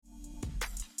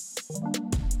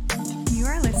You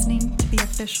are listening to the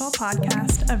official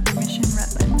podcast of the Mission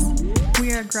Redlands.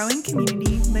 We are a growing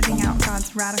community living out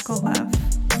God's radical love.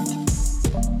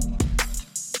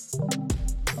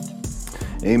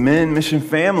 Amen, Mission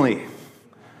family.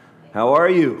 How are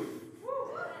you?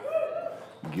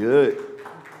 Good.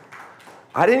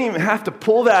 I didn't even have to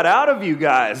pull that out of you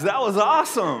guys. That was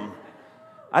awesome.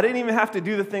 I didn't even have to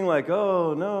do the thing like,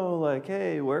 oh, no, like,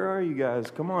 hey, where are you guys?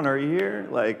 Come on, are you here?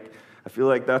 Like, I feel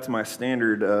like that's my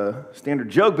standard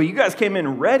joke, but you guys came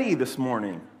in ready this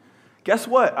morning. Guess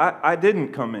what? I didn't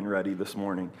come in ready this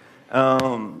morning.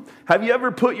 Have you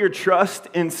ever put your trust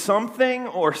in something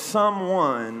or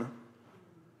someone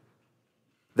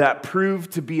that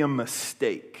proved to be a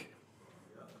mistake?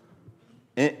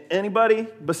 Anybody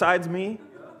besides me?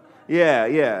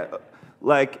 Yeah.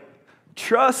 Like,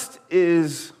 trust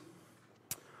is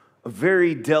a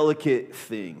very delicate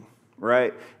thing,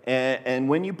 right? And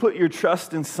when you put your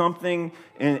trust in something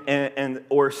and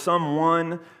or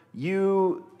someone,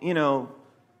 you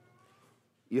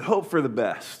hope for the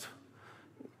best.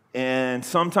 And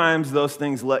sometimes those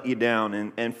things let you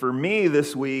down. And for me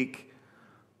this week,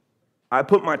 I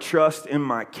put my trust in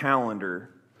my calendar,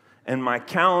 and my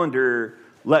calendar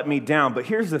let me down. But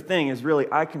here's the thing, is really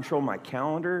I control my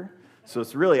calendar. So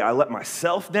it's really, I let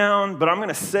myself down, but I'm going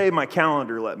to say my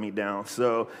calendar let me down.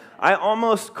 So I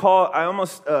almost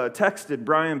texted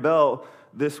Brian Bell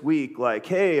this week, like,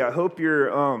 hey, I hope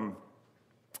you're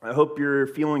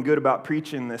feeling good about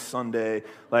preaching this Sunday.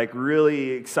 Like, really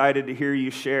excited to hear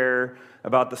you share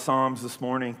about the Psalms this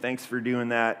morning. Thanks for doing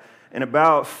that. And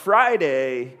about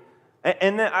Friday,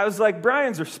 and then I was like,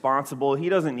 Brian's responsible. He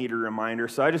doesn't need a reminder,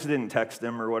 so I just didn't text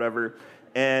him or whatever.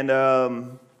 And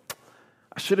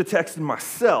I should have texted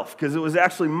myself because it was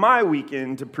actually my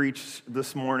weekend to preach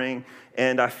this morning,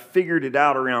 and I figured it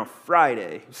out around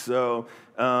Friday. So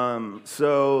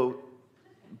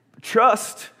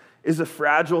trust is a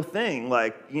fragile thing.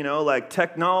 Like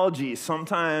technology.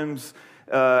 Sometimes,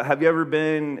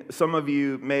 some of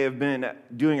you may have been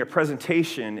doing a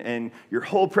presentation, and your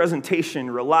whole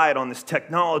presentation relied on this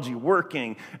technology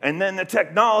working, and then the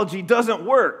technology doesn't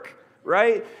work,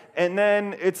 right? And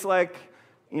then it's like,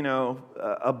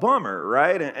 a bummer,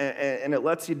 right? And it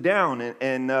lets you down.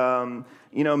 And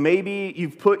maybe you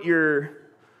put your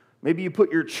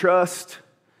trust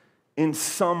in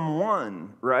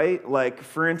someone, right? Like,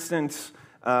 for instance,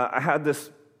 I had this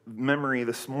memory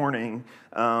this morning.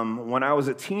 When I was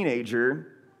a teenager,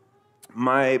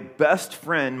 my best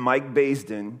friend, Mike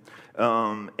Baisden,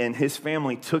 and his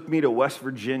family took me to West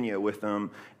Virginia with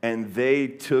them, and they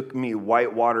took me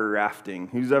whitewater rafting.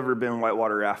 Who's ever been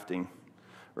whitewater rafting?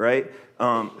 Right?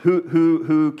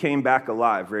 Who came back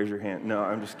alive? Raise your hand. No,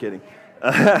 I'm just kidding.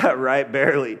 Right?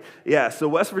 Barely. Yeah, so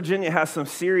West Virginia has some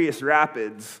serious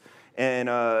rapids, and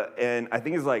I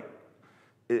think it's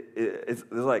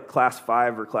like class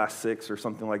 5 or class 6 or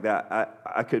something like that.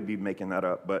 I could be making that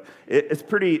up, but it's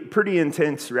pretty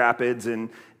intense rapids, and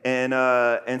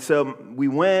so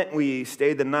we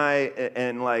stayed the night,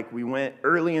 and we went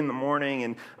early in the morning,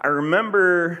 and I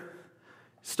remember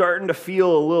starting to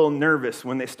feel a little nervous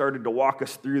when they started to walk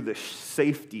us through the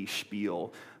safety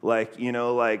spiel. If you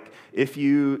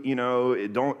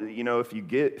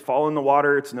fall in the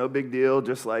water, it's no big deal.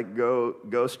 Just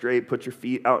go straight, put your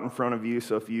feet out in front of you.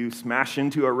 So if you smash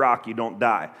into a rock, you don't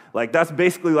die. That's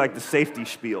basically the safety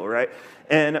spiel, right?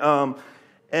 So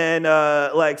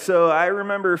I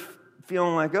remember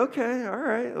feeling like, okay, all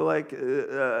right,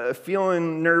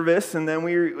 feeling nervous, and then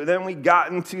we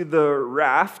got into the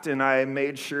raft, and I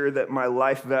made sure that my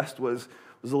life vest was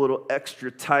a little extra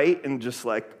tight and just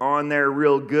on there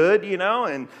real good, and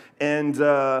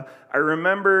I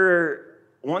remember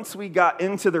once we got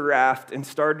into the raft and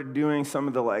started doing some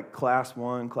of the class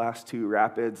 1, class 2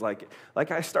 rapids, I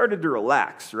started to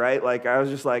relax, right? I was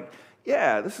just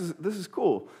yeah, this is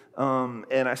cool.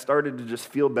 And I started to just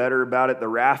feel better about it. The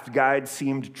raft guide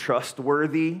seemed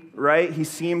trustworthy, right? He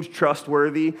seemed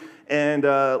trustworthy. And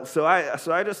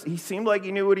he seemed like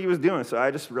he knew what he was doing. So I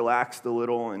just relaxed a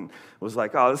little and was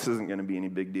like, oh, this isn't going to be any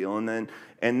big deal. And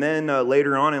then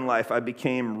later on in life, I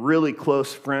became really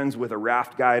close friends with a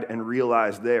raft guide and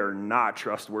realized they are not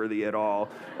trustworthy at all.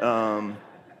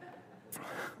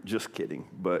 Just kidding,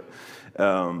 but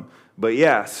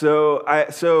yeah.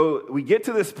 So we get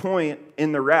to this point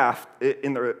in the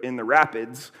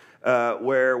rapids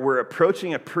where we're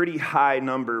approaching a pretty high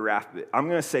number rapid. I'm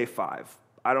going to say 5.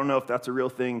 I don't know if that's a real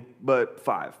thing, but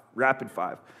 5, rapid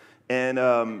 5, and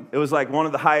it was one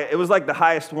of the high. It was the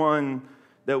highest one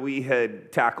that we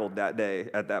had tackled that day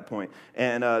at that point.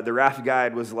 And the raft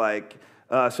guide was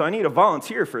so I need a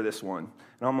volunteer for this one.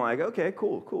 And I'm like, okay,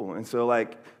 cool. And so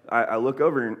like, I look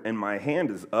over and my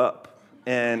hand is up.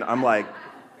 And I'm like,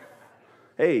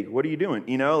 hey, what are you doing?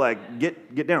 You know, like,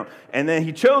 get down. And then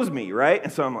he chose me, right?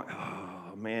 And so I'm like,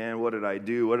 oh, man, what did I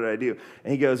do?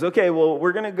 And he goes, okay, well,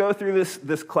 we're going to go through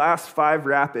this Class 5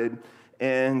 Rapid,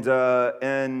 and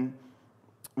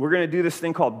we're going to do this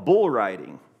thing called bull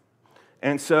riding.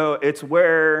 And so it's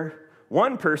where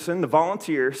one person, the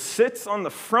volunteer, sits on the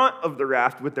front of the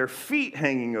raft with their feet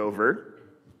hanging over,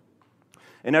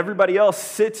 and everybody else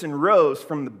sits in rows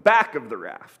from the back of the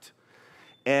raft.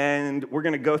 And we're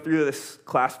going to go through this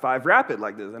Class 5 Rapid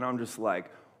like this. And I'm just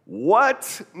like,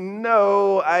 what?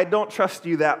 No, I don't trust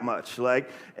you that much.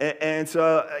 Like, and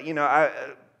so, you know,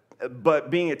 but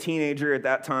being a teenager at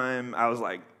that time, I was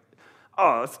like,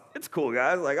 oh, it's cool,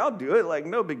 guys. Like, I'll do it. Like,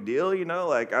 no big deal, you know?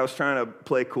 Like, I was trying to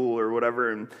play cool or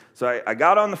whatever. And so I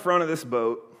got on the front of this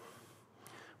boat.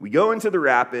 We go into the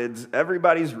rapids.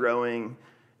 Everybody's rowing.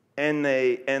 And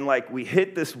we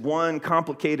hit this one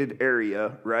complicated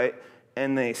area, right?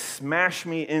 And they smash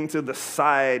me into the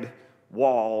side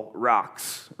wall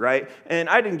rocks, right? And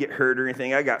I didn't get hurt or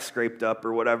anything. I got scraped up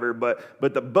or whatever. But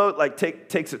the boat like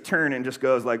takes a turn and just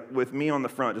goes like, with me on the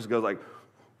front, just goes like,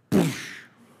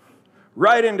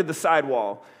 right into the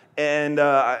sidewall. And,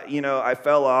 you know, I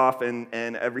fell off and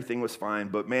everything was fine.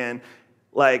 But man,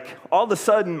 like all of a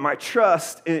sudden my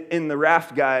trust in the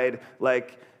raft guide,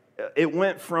 like, it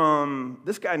went from,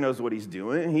 this guy knows what he's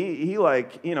doing. He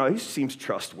like, you know, he seems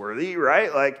trustworthy,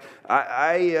 right? Like,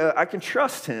 I can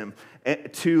trust him,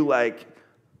 to like,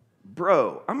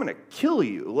 bro, I'm going to kill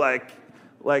you.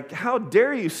 Like, how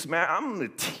dare you smash? I'm a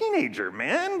teenager,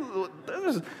 man.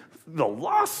 There's the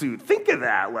lawsuit. Think of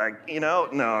that. Like, you know,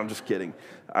 no, I'm just kidding.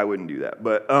 I wouldn't do that.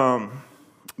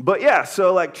 But yeah,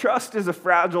 so like trust is a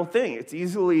fragile thing. It's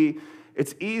easily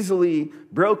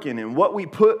broken. And what we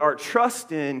put our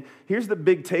trust in, here's the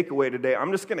big takeaway today.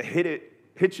 I'm just going to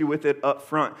hit you with it up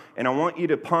front, and I want you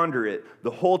to ponder it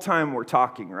the whole time we're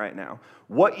talking right now.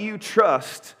 What you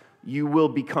trust, you will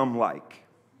become like.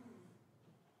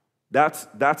 That's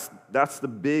the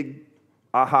big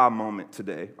aha moment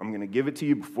today. I'm going to give it to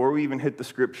you before we even hit the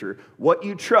scripture. What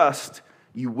you trust,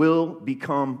 you will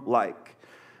become like.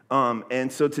 And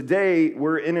so today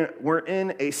we're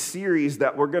in a series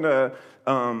that we're going to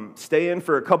stay in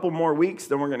for a couple more weeks.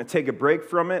 Then we're going to take a break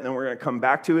from it, and then we're going to come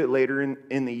back to it later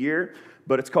in the year.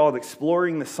 But it's called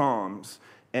Exploring the Psalms.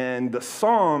 And the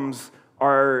Psalms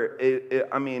are,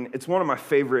 it's one of my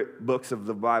favorite books of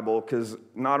the Bible, because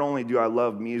not only do I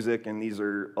love music, and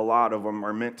a lot of them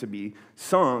are meant to be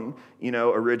sung, you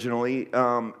know, originally.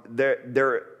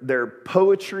 They're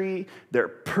poetry, they're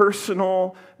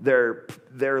personal, they're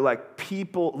like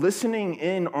people listening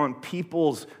in on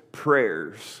people's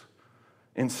prayers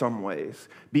in some ways,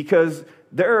 because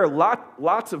there are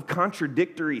lots of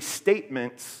contradictory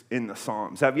statements in the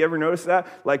Psalms. Have you ever noticed that?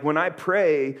 Like when I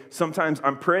pray, sometimes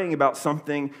I'm praying about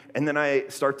something, and then I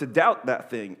start to doubt that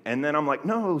thing. And then I'm like,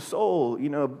 no, soul, you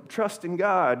know, trust in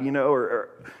God, you know, or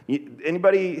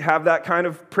anybody have that kind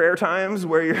of prayer times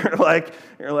where you're like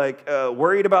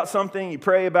worried about something, you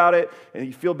pray about it, and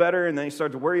you feel better, and then you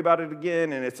start to worry about it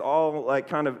again, and it's all like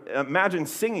kind of, imagine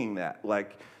singing that,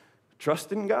 like,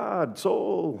 trust in God,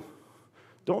 soul.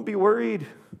 Don't be worried.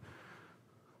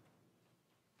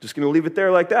 Just going to leave it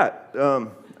there like that. All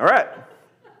right.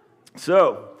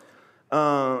 So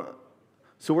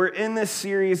we're in this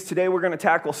series. Today we're going to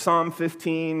tackle Psalm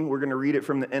 15. We're going to read it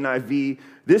from the NIV.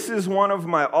 This is one of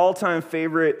my all-time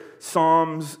favorite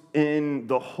Psalms in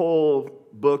the whole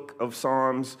book of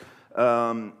Psalms.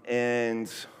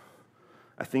 And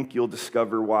I think you'll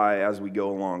discover why as we go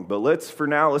along. But let's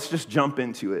just jump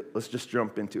into it. Let's just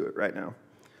jump into it right now.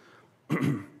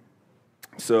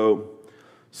 So,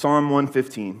 Psalm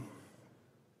 115.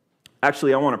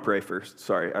 Actually, I want to pray first.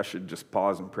 Sorry, I should just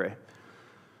pause and pray.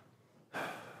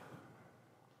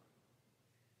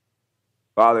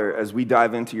 Father, as we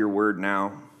dive into your word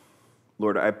now,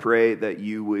 Lord, I pray that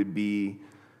you would be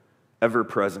ever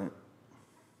present.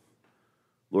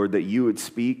 Lord, that you would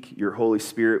speak, your Holy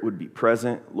Spirit would be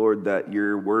present. Lord, that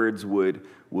your words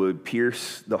would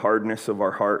pierce the hardness of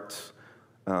our hearts.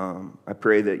 I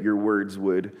pray that your words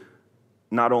would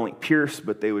not only pierce,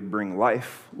 but they would bring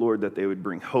life, Lord, that they would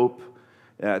bring hope,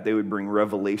 that they would bring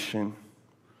revelation.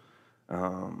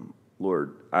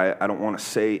 Lord, I don't want to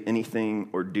say anything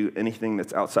or do anything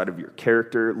that's outside of your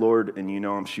character, Lord, and you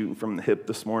know I'm shooting from the hip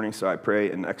this morning, so I pray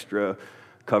an extra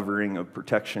covering of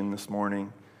protection this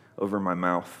morning over my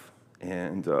mouth.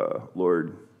 And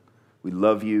Lord, we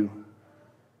love you.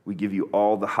 We give you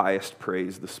all the highest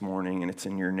praise this morning, and it's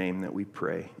in your name that we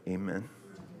pray. Amen.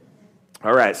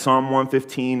 All right, Psalm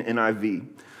 115 NIV.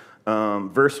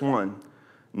 Verse 1,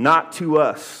 not to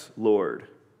us, Lord,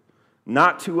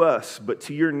 not to us, but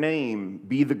to your name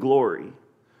be the glory.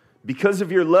 Because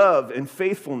of your love and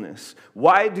faithfulness,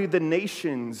 why do the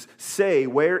nations say,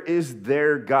 where is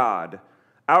their God?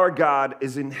 Our God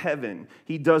is in heaven.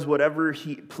 He does whatever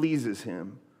he pleases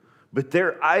him. But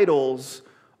their idols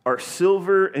are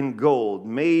silver and gold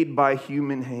made by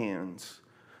human hands.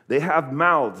 They have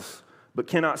mouths, but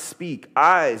cannot speak,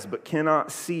 eyes, but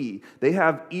cannot see. They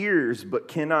have ears, but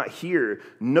cannot hear,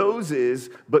 noses,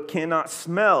 but cannot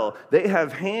smell. They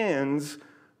have hands,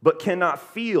 but cannot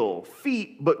feel,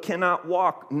 feet, but cannot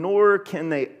walk, nor can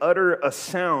they utter a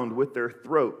sound with their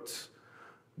throats.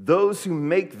 Those who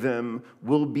make them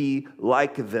will be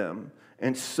like them,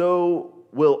 and so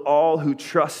will all who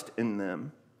trust in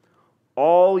them.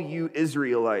 All you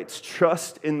Israelites,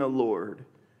 trust in the Lord.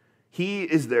 He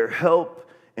is their help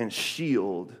and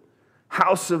shield.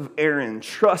 House of Aaron,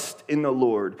 trust in the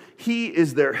Lord. He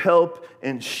is their help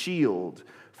and shield.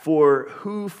 For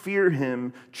who fear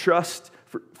him,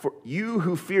 for you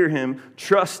who fear him,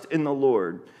 trust in the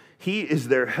Lord. He is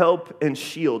their help and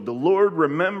shield. The Lord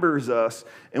remembers us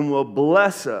and will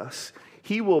bless us.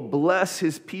 He will bless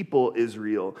his people,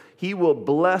 Israel. He will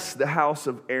bless the house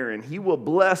of Aaron. He will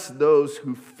bless those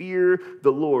who fear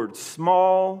the Lord,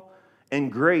 small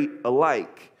and great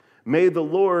alike. May the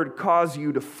Lord cause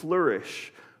you to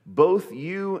flourish, both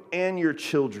you and your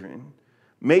children.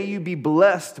 May you be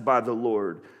blessed by the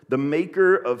Lord, the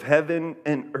maker of heaven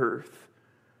and earth.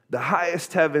 The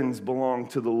highest heavens belong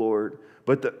to the Lord,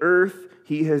 but the earth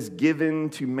he has given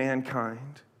to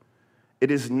mankind.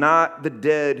 It is not the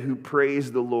dead who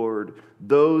praise the Lord,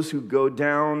 those who go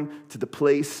down to the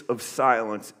place of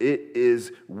silence. It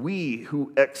is we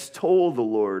who extol the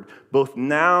Lord, both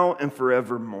now and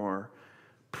forevermore.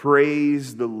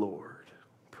 Praise the Lord.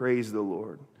 Praise the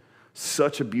Lord.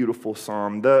 Such a beautiful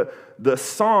psalm. The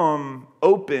psalm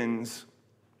opens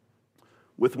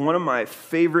with one of my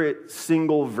favorite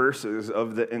single verses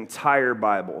of the entire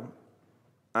Bible.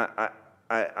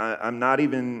 I'm not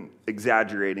even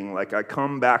exaggerating. Like, I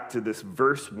come back to this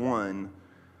verse 1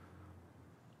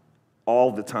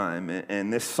 all the time.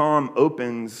 And this psalm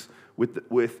opens with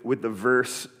the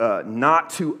verse, not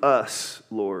to us,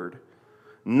 Lord.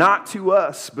 Not to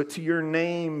us, but to your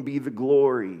name be the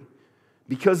glory.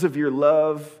 Because of your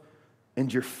love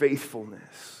and your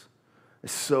faithfulness.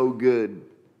 It's so good.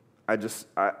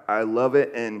 I love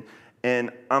it.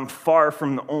 And I'm far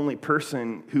from the only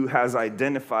person who has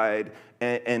identified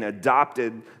and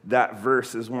adopted that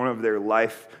verse as one of their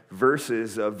life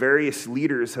verses. Various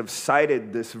leaders have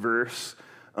cited this verse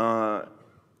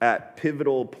at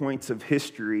pivotal points of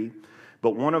history,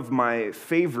 but one of my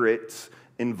favorites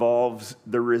involves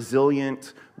the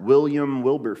resilient William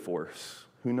Wilberforce.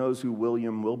 Who knows who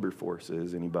William Wilberforce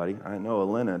is? Anybody? I know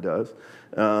Elena does.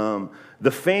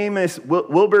 The famous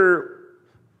Wilbur.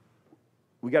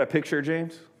 We got a picture,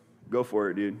 James? Go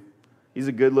for it, dude. He's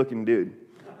a good-looking dude.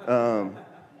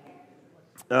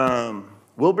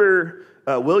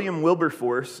 William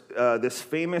Wilberforce, this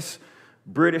famous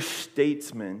British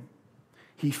statesman,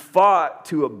 he fought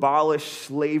to abolish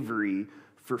slavery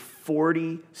for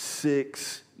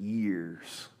 46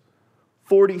 years.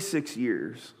 46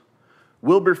 years.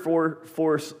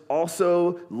 Wilberforce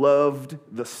also loved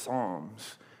the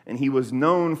Psalms, and he was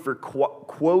known for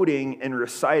quoting and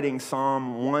reciting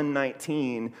Psalm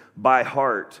 119 by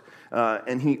heart.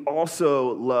 And he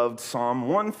also loved Psalm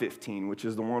 115, which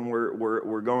is the one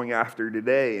we're going after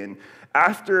today. And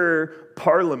after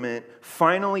Parliament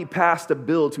finally passed a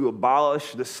bill to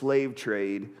abolish the slave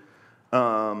trade,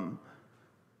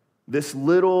 this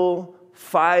little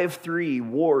 5'3"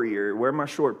 warrior, where are my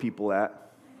short people at?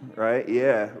 Right?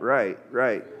 Yeah, right.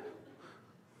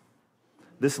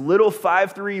 This little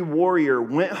 5'3" warrior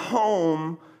went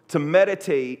home to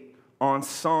meditate on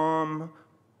Psalm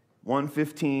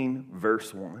 115,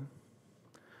 verse 1.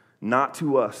 Not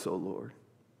to us, O Lord,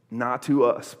 not to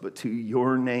us, but to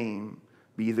your name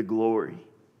be the glory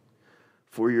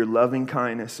for your loving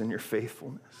kindness and your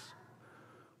faithfulness.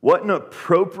 What an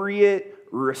appropriate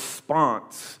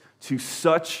response to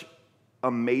such a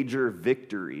major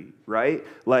victory, right?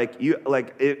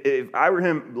 If I were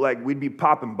him, we'd be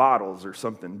popping bottles or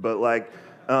something. But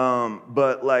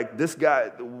this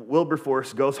guy,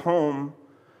 Wilberforce, goes home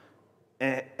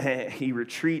and he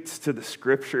retreats to the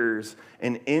scriptures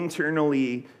and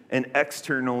internally and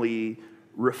externally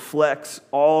reflects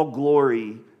all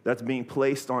glory that's being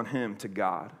placed on him to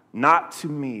God. Not to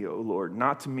me, O Lord,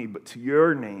 not to me, but to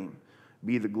your name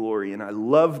be the glory. And I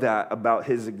love that about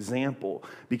his example,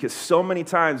 because so many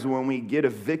times when we get a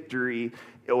victory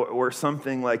or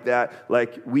something like that,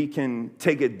 like we can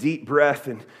take a deep breath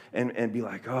and be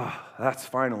like, oh, that's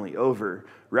finally over,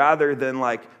 rather than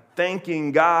like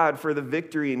thanking God for the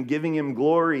victory and giving him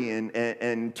glory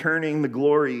and turning the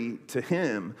glory to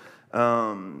him.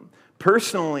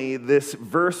 Personally, this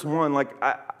verse 1, like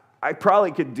I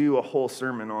probably could do a whole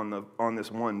sermon on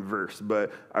this one verse,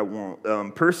 but I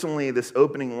won't. Personally, this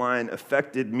opening line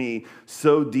affected me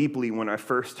so deeply when I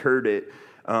first heard it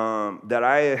that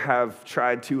I have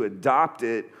tried to adopt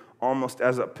it almost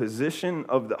as a position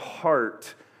of the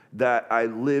heart that I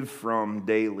live from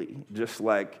daily, just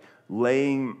like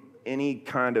laying any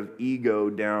kind of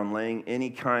ego down, laying any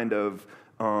kind of,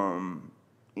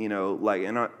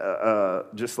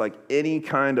 just like any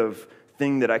kind of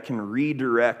thing that I can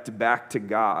redirect back to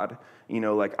God.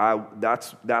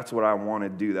 That's what I want to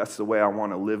do. That's the way I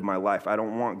want to live my life. I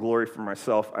don't want glory for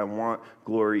myself. I want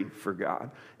glory for God.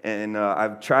 And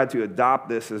I've tried to adopt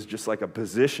this as just like a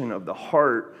position of the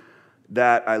heart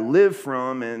that I live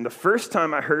from. And the first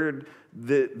time I heard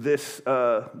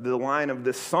the line of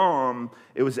this psalm,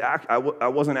 I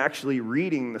wasn't actually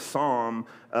reading the psalm.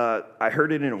 I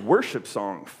heard it in a worship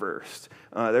song first.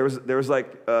 There was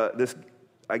like this.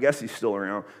 I guess he's still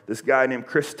around. This guy named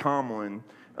Chris Tomlin,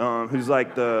 who's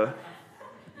like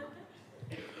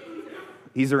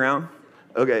he's around?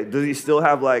 Okay, does he still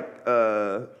have like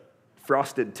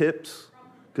frosted tips?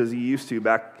 Because he used to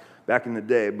back in the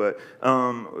day. But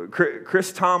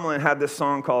Chris Tomlin had this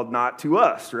song called Not to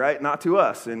Us, right? Not to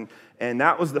Us. And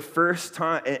that was the first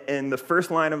time, and the first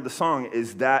line of the song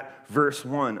is that verse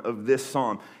 1 of this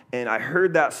psalm. And I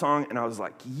heard that song and I was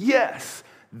like, yes!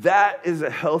 That is a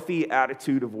healthy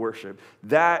attitude of worship.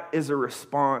 That is a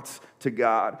response to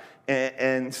God.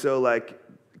 And so like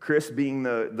Chris being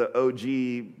the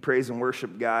OG praise and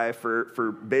worship guy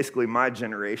for basically my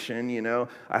generation,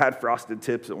 I had frosted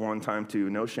tips at one time too.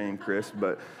 No shame, Chris.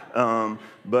 I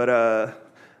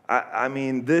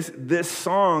mean, this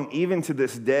song, even to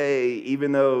this day,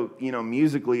 even though,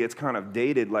 musically it's kind of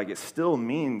dated, like it still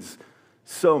means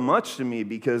so much to me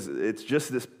because it's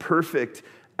just this perfect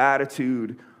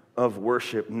attitude of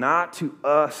worship. Not to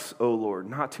us, O Lord,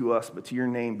 not to us, but to your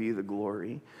name be the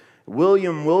glory.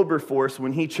 William Wilberforce,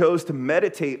 when he chose to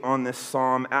meditate on this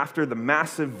psalm after the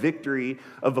massive victory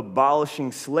of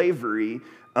abolishing slavery,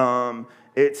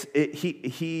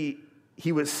 he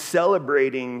was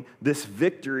celebrating this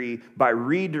victory by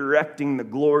redirecting the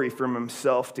glory from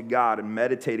himself to God and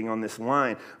meditating on this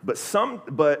line. But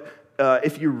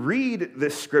if you read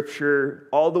this scripture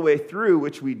all the way through,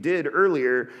 which we did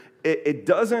earlier, it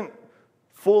doesn't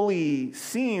fully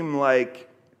seem like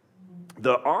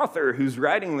the author who's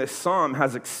writing this psalm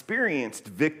has experienced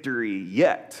victory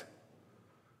yet.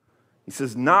 He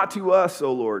says, not to us,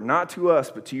 O Lord, not to us,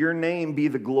 but to your name be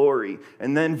the glory.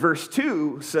 And then verse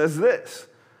 2 says this.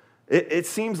 It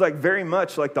seems like very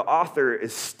much like the author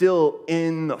is still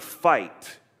in the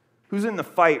fight. Who's in the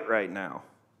fight right now?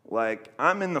 Like,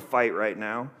 I'm in the fight right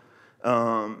now.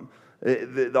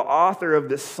 The author of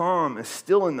this psalm is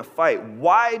still in the fight.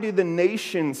 Why do the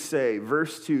nations say,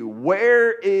 verse 2,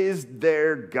 where is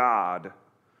their God?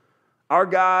 Our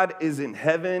God is in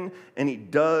heaven, and he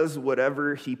does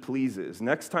whatever he pleases.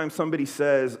 Next time somebody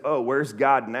says, oh, where's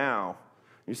God now?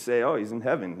 You say, oh, he's in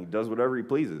heaven. He does whatever he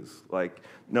pleases. Like,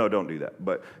 no, don't do that.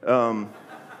 But don't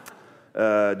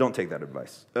take that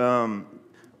advice.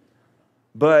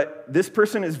 But this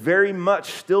person is very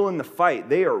much still in the fight.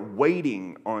 They are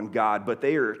waiting on God, but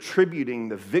they are attributing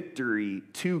the victory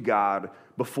to God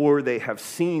before they have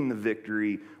seen the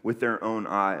victory with their own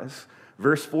eyes.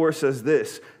 Verse 4 says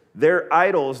this, their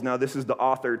idols, now this is the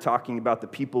author talking about the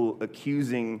people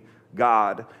accusing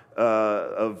God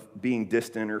of being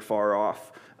distant or far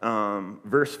off.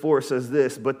 Verse 4 says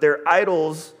this, but their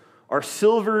idols are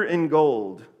silver and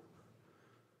gold,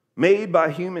 made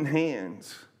by human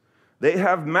hands. They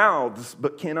have mouths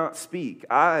but cannot speak,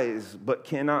 eyes but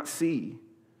cannot see.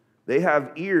 They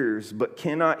have ears but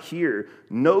cannot hear,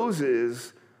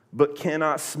 noses but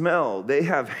cannot smell. They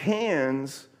have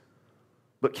hands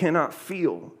but cannot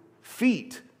feel,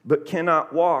 feet but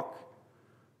cannot walk,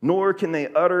 nor can they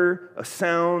utter a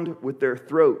sound with their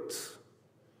throats.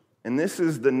 And this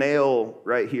is the nail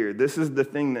right here. This is the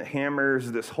thing that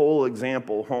hammers this whole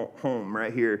example home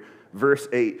right here. Verse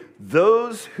 8,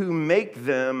 those who make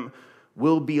them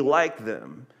will be like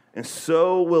them, and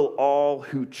so will all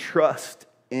who trust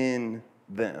in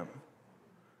them.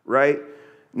 Right?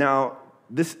 Now,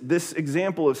 This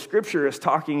example of Scripture is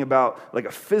talking about like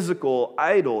a physical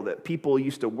idol that people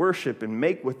used to worship and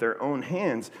make with their own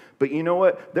hands. But you know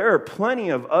what? There are plenty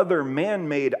of other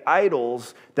man-made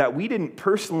idols that we didn't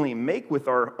personally make with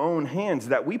our own hands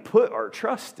that we put our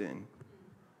trust in.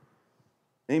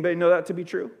 Anybody know that to be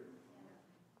true?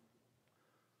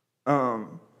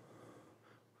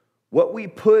 What we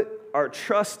put our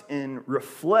trust in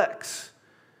reflects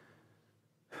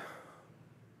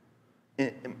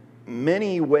in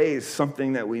many ways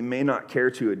something that we may not care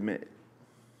to admit.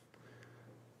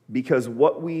 Because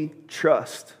what we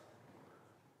trust,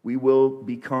 we will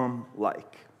become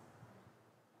like.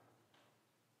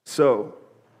 So,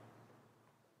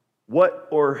 what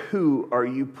or who are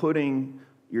you putting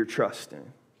your trust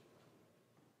in?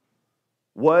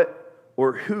 What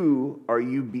or who are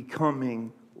you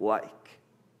becoming like,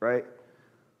 right?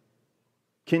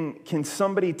 Can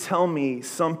somebody tell me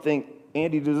something?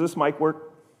 Andy, does this mic work?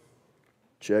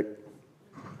 Check.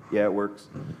 Yeah, it works.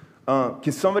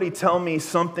 Can somebody tell me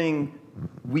something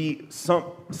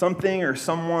something or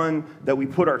someone that we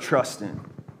put our trust in?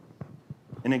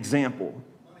 An example.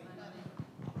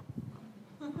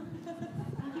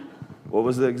 What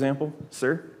was the example,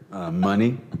 sir?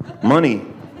 Money. Money.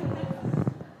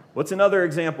 What's another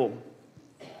example?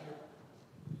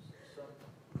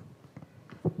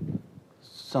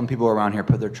 Some people around here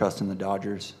put their trust in the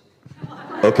Dodgers.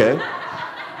 Okay.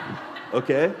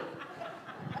 Okay.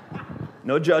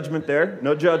 No judgment there.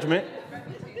 No judgment.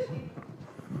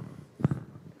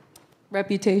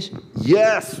 Reputation.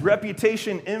 Yes,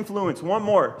 reputation, influence. One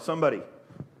more, somebody.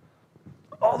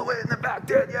 All the way in the back,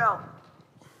 Danielle.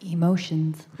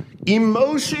 Emotions.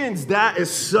 Emotions. That is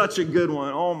such a good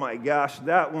one. Oh my gosh,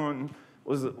 that one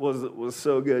was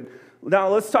so good. Now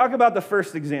let's talk about the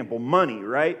first example, money,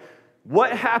 right?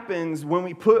 What happens when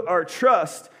we put our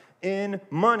trust in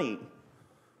money?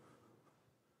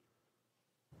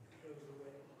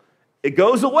 It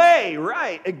goes away,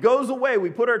 right? It goes away.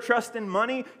 We put our trust in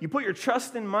money. You put your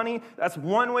trust in money, that's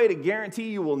one way to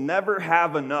guarantee you will never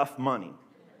have enough money.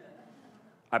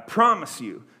 I promise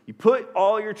you. You put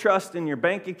all your trust in your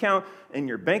bank account, and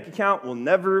your bank account will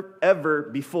never, ever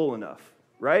be full enough,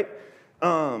 right?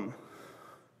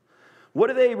 What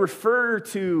do they refer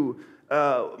to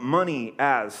money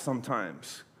as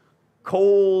sometimes?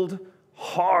 Cold,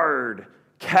 hard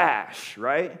cash,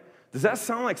 right? Does that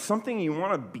sound like something you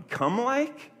want to become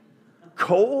like?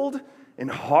 Cold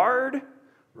and hard,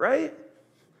 right?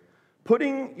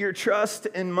 Putting your trust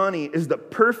in money is the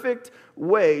perfect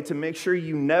way to make sure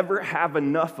you never have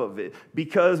enough of it,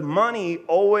 because money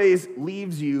always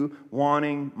leaves you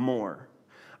wanting more.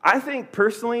 I think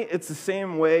personally it's the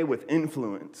same way with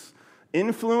influence.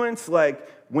 Influence, like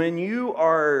when you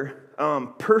are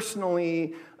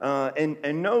personally,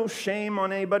 and no shame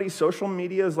on anybody, social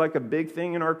media is like a big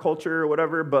thing in our culture or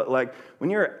whatever, but like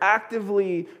when you're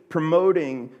actively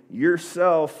promoting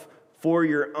yourself for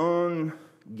your own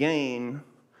gain,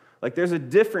 like there's a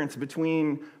difference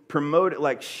between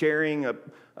sharing a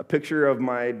picture of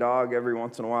my dog every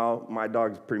once in a while. My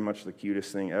dog's pretty much the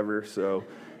cutest thing ever, so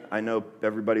I know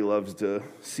everybody loves to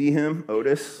see him.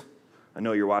 Otis, I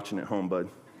know you're watching at home, bud.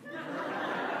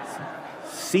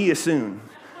 See you soon.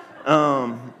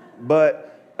 But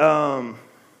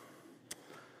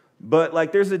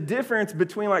like there's a difference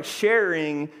between like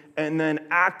sharing and then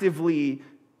actively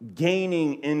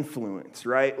gaining influence,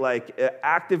 right? Like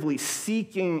actively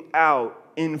seeking out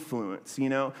influence,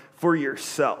 for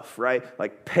yourself, right?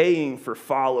 Like paying for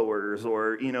followers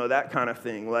or, that kind of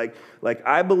thing. Like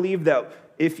I believe that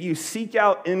if you seek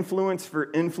out influence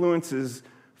for influences,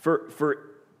 for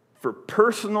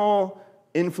personal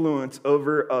influence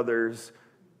over others,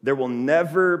 there will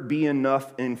never be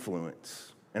enough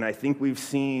influence. And I think we've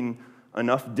seen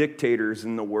enough dictators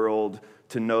in the world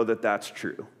to know that that's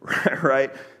true,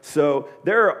 right? So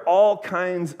there are all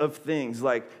kinds of things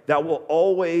like that will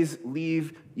always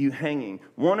leave you hanging.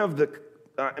 One of the,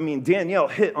 Danielle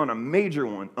hit on a major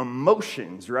one,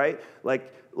 emotions, right?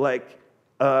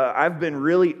 I've been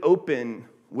really open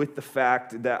with the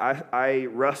fact that I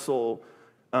wrestle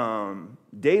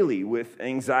daily with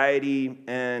anxiety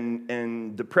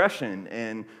and depression,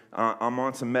 and I'm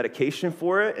on some medication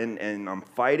for it, and I'm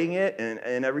fighting it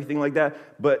and everything like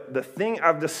that. But the thing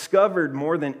I've discovered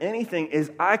more than anything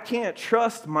is I can't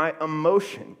trust my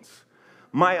emotions.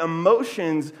 My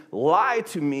emotions lie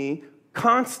to me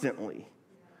constantly.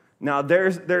 Now,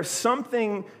 there's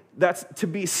something that's to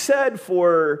be said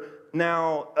for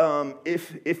now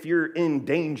if you're in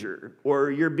danger or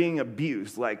you're being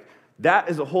abused, like that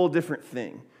is a whole different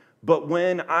thing. But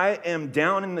when I am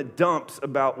down in the dumps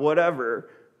about whatever,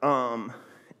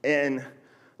 and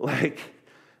like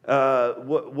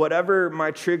whatever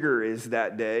my trigger is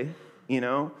that day,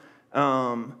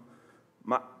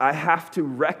 I have to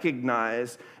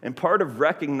recognize, and part of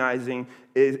recognizing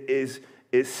is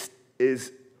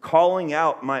calling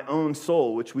out my own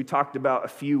soul, which we talked about a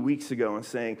few weeks ago, and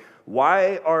saying,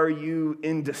 "Why are you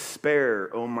in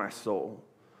despair, O my soul?"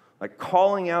 Like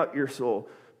calling out your soul.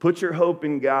 Put your hope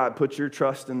in God. Put your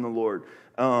trust in the Lord.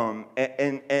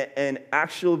 And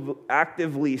actually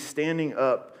actively standing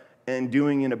up and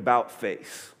doing an about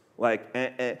face,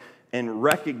 and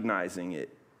recognizing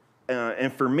it.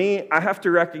 And for me, I have to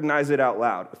recognize it out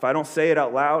loud. If I don't say it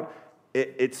out loud,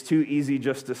 it's too easy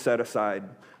just to set aside.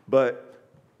 But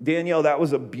Danielle, that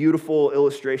was a beautiful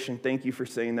illustration. Thank you for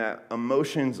saying that.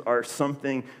 Emotions are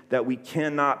something that we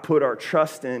cannot put our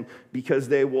trust in because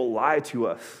they will lie to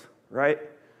us, right?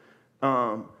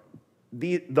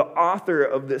 The author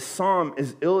of this psalm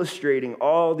is illustrating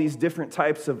all these different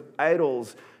types of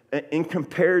idols and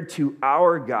compared to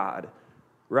our God,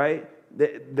 right?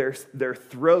 Their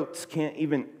throats can't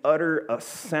even utter a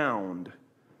sound.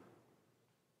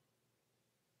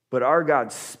 But our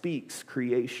God speaks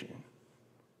creation,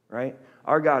 right?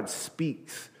 Our God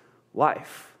speaks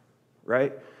life,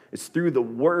 right? It's through the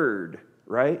word,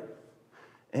 right?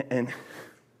 And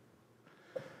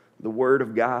the word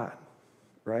of God,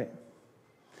 right?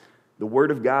 The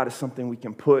word of God is something we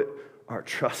can put our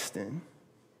trust in.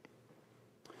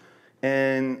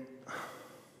 And,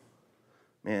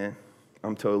 man,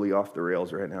 I'm totally off the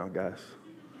rails right now, guys.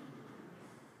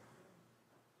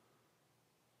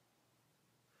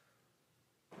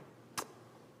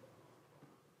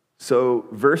 So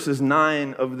verses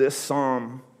 9 of this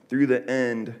psalm through the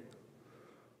end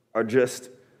are just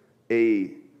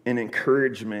an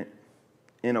encouragement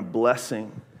and a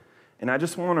blessing. And I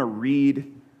just want to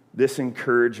read this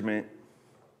encouragement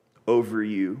over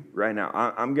you right now.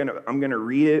 I'm gonna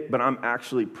read it, but I'm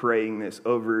actually praying this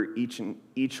over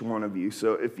each one of you.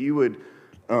 So if you would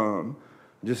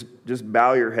just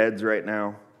bow your heads right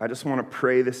now. I just want to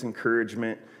pray this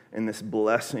encouragement and this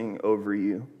blessing over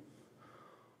you.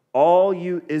 All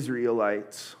you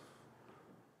Israelites,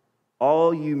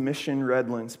 all you Mission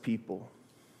Redlands people,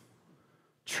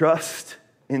 trust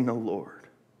in the Lord.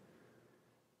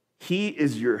 He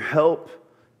is your help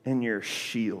and your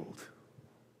shield.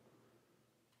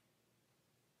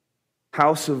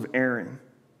 House of Aaron,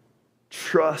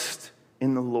 trust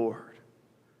in the Lord.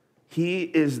 He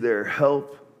is their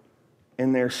help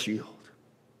and their shield.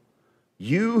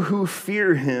 You who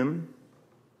fear him,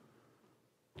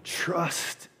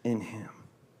 trust in him.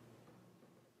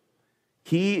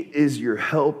 He is your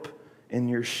help and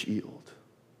your shield.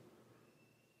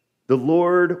 The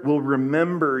Lord will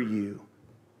remember you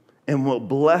and will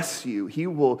bless you. He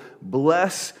will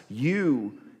bless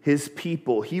you, his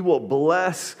people. He will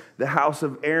bless the house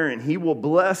of Aaron. He will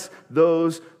bless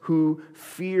those who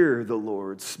fear the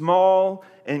Lord, small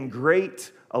and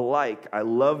great alike. I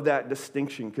love that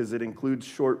distinction because it includes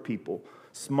short people,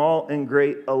 small and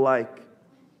great alike.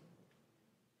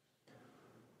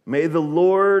 May the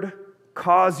Lord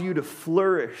cause you to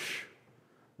flourish,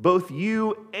 both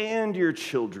you and your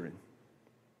children.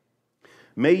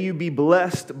 May you be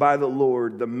blessed by the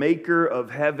Lord, the maker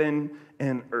of heaven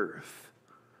and earth.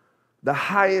 The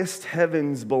highest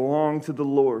heavens belong to the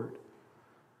Lord,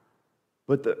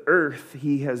 but the earth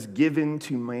he has given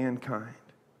to mankind.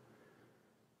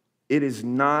 It is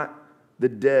not the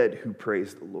dead who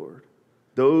praise the Lord,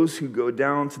 those who go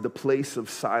down to the place of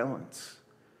silence.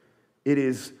 It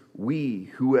is we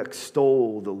who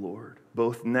extol the Lord,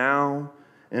 both now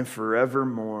and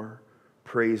forevermore.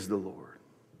 Praise the Lord.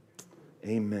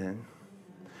 Amen.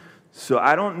 So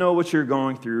I don't know what you're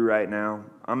going through right now.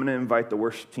 I'm going to invite the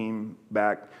worship team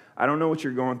back. I don't know what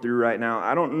you're going through right now.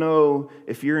 I don't know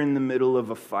if you're in the middle of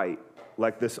a fight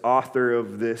like this author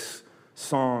of this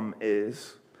psalm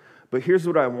is. But here's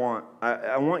what I want.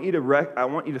 I want you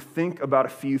to think about a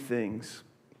few things.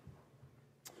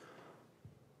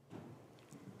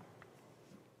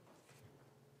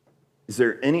 Is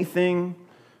there anything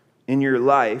in your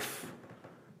life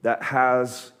that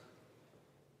has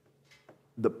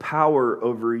the power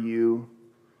over you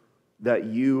that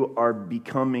you are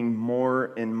becoming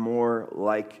more and more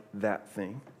like that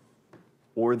thing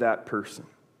or that person?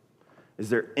 Is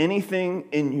there anything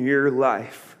in your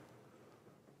life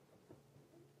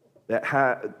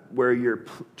that where your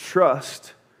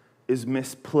trust is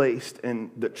misplaced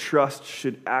and the trust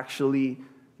should actually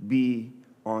be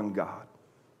on God?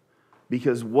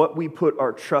 Because what we put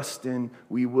our trust in,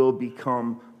 we will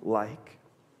become like.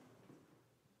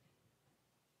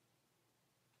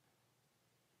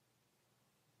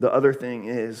 The other thing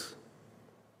is,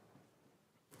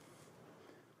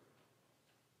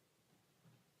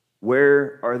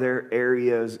 Where are there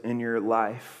areas in your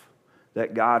life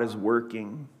that God is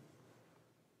working,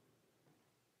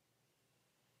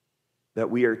 that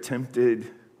we are tempted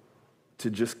to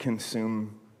just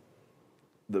consume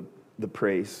the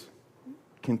praise,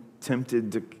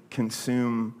 tempted to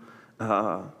consume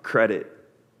credit,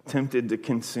 tempted to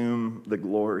consume the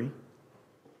glory?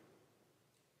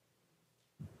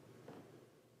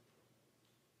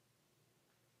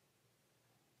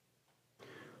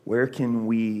 Where can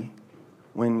we,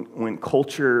 when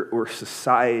culture or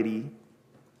society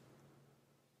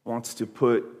wants to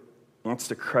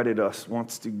credit us,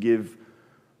 wants to give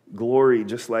glory,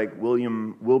 just like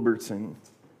William Wilberson,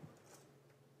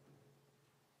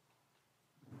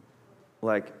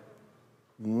 like,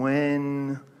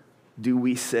 when do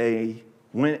we say,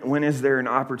 when is there an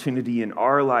opportunity in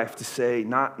our life to say,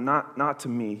 not to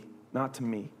me, not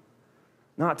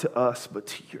to us, but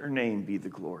to your name be the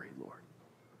glory, Lord?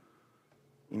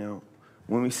 You know,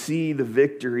 when we see the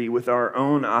victory with our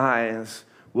own eyes,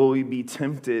 will we be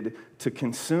tempted to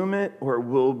consume it, or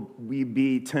will we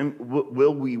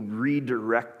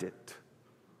redirect it?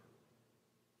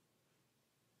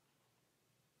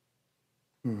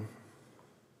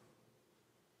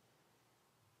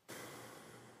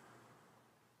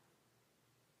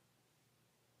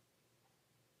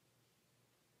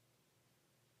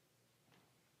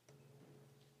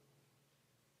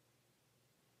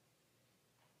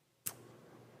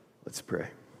 Let's pray.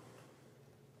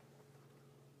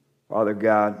 Father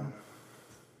God,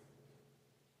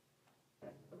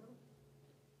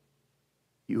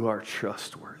 you are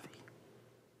trustworthy.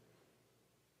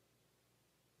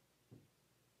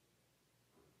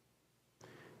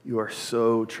 You are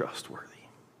so trustworthy.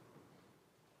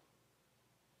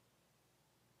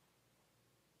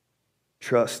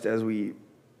 Trust, as we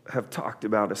have talked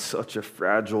about, is such a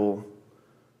fragile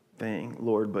thing,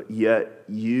 Lord, but yet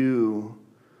you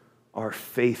are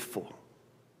faithful.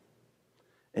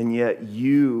 And yet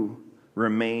you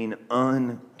remain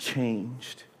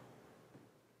unchanged.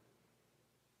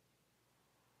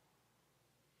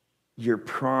 Your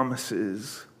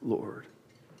promises, Lord,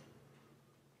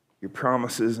 your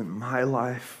promises in my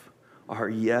life are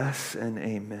yes and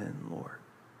amen, Lord.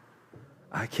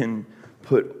 I can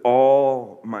put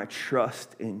all my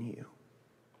trust in you.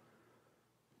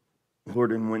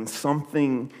 Lord, and when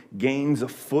something gains a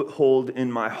foothold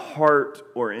in my heart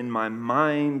or in my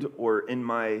mind or in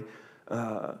my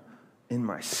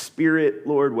spirit,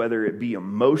 Lord, whether it be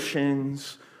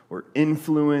emotions or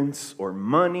influence or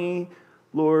money,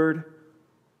 Lord,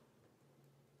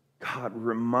 God,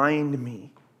 remind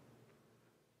me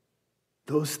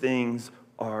those things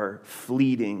are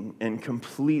fleeting and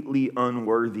completely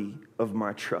unworthy of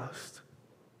my trust.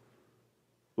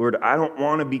 Lord, I don't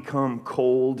want to become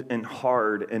cold and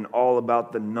hard and all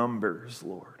about the numbers,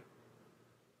 Lord.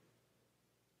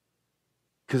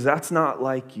 Because that's not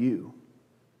like you.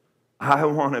 I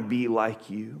want to be like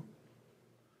you.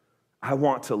 I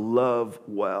want to love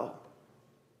well.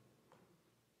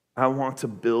 I want to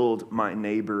build my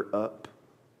neighbor up.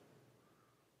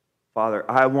 Father,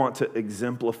 I want to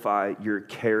exemplify your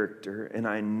character, and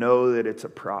I know that it's a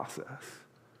process.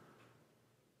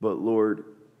 But Lord,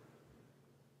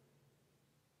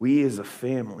 we as a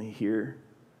family here,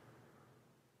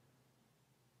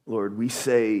 Lord, we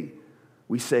say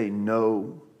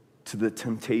no to the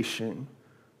temptation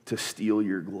to steal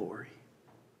your glory.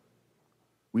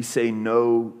 We say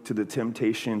no to the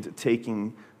temptation to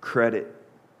taking credit.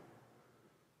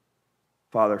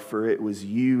 Father, for it was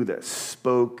you that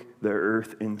spoke the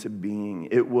earth into being.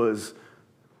 It was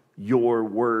your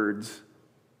words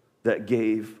that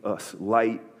gave us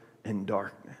light and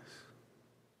darkness.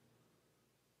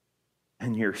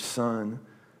 And your Son,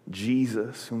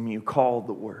 Jesus, whom you called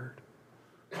the Word,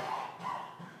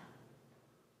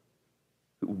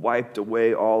 who wiped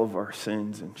away all of our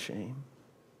sins and shame,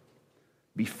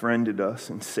 befriended us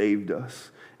and saved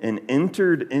us, and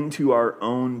entered into our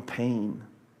own pain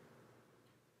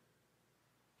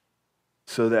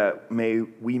so that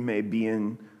we may be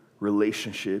in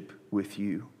relationship with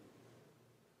you,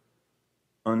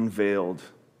 unveiled.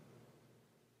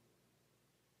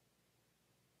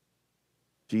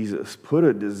 Jesus, put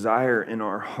a desire in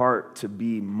our heart to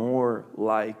be more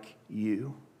like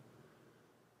you.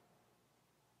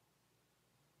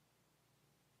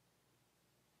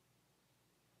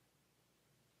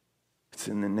 It's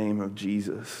in the name of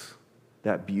Jesus,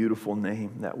 that beautiful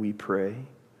name, that we pray.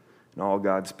 And all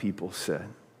God's people said,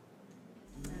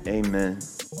 amen.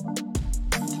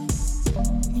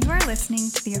 You are listening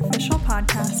to the official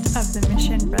podcast of The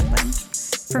Mission Redlands.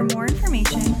 For more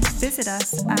information, visit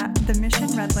us at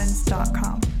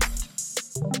themissionredlands.com.